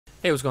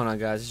Hey, what's going on,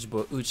 guys? This is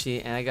your boy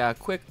Uchi, and I got a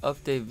quick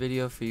update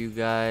video for you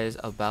guys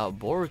about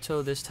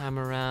Boruto this time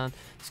around.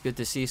 It's good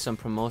to see some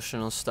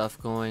promotional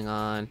stuff going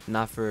on,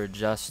 not for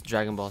just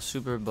Dragon Ball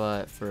Super,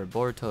 but for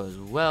Boruto as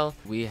well.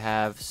 We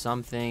have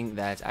something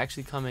that's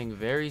actually coming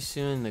very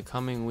soon in the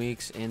coming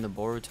weeks in the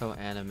Boruto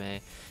anime,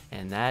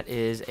 and that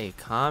is a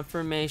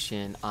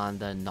confirmation on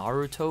the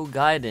Naruto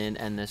Gaiden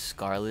and the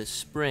Scarlet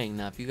Spring.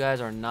 Now, if you guys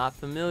are not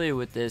familiar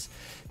with this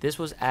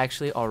was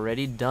actually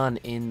already done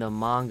in the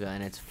manga,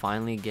 and it's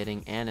finally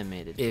getting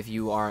animated. If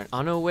you are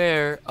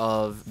unaware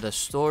of the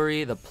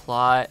story, the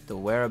plot, the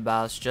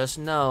whereabouts, just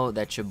know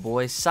that your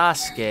boy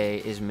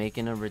Sasuke is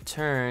making a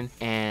return,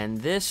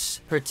 and this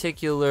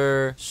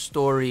particular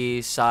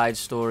story, side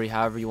story,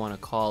 however you want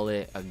to call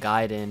it, a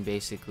Gaiden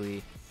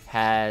basically,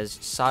 has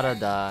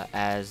Sarada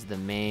as the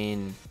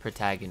main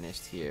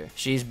protagonist here.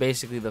 She's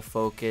basically the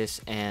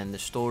focus, and the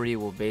story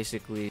will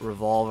basically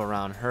revolve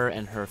around her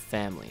and her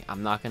family.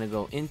 I'm not going to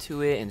go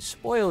into it and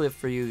spoil it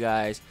for you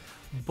guys,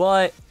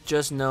 but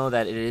just know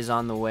that it is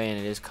on the way and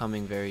it is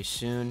coming very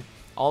soon.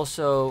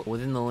 Also,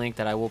 within the link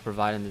that I will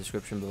provide in the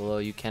description below,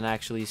 you can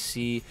actually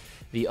see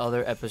the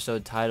other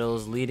episode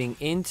titles leading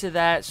into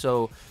that.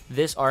 So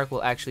this arc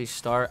will actually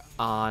start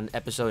on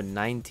episode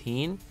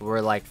 19. We're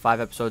like 5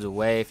 episodes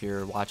away if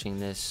you're watching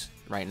this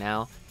right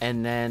now,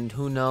 and then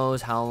who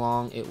knows how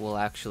long it will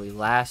actually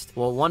last.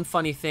 Well, one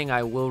funny thing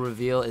I will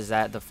reveal is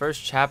that the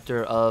first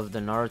chapter of the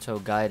Naruto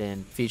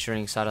Gaiden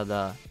featuring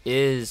Sarada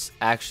is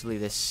actually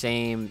the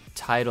same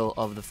title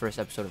of the first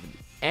episode of the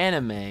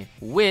anime,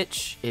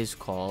 which is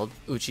called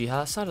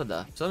Uchiha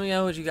Sarada. So let me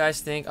know what you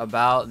guys think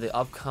about the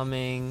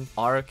upcoming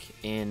arc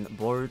in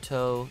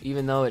Boruto.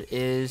 Even though it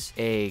is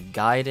a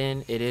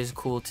Gaiden, it is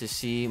cool to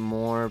see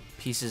more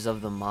pieces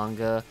of the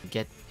manga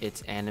get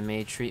its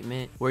anime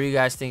treatment. Where do you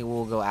guys think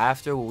we'll go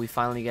after? Will we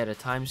finally get a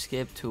time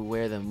skip to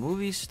where the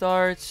movie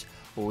starts?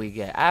 Will we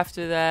get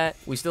after that?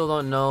 We still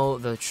don't know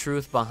the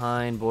truth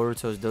behind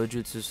Boruto's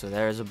dojutsu, so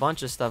there's a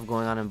bunch of stuff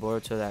going on in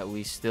Boruto that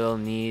we still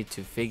need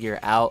to figure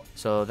out.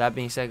 So that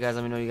being said, guys,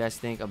 let me know what you guys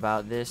think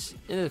about this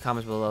in the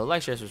comments below.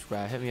 Like, share,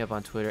 subscribe, hit me up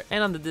on Twitter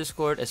and on the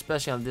Discord,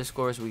 especially on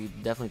Discord, so we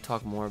can definitely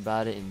talk more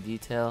about it in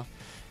detail.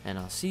 And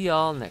I'll see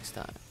y'all next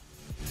time.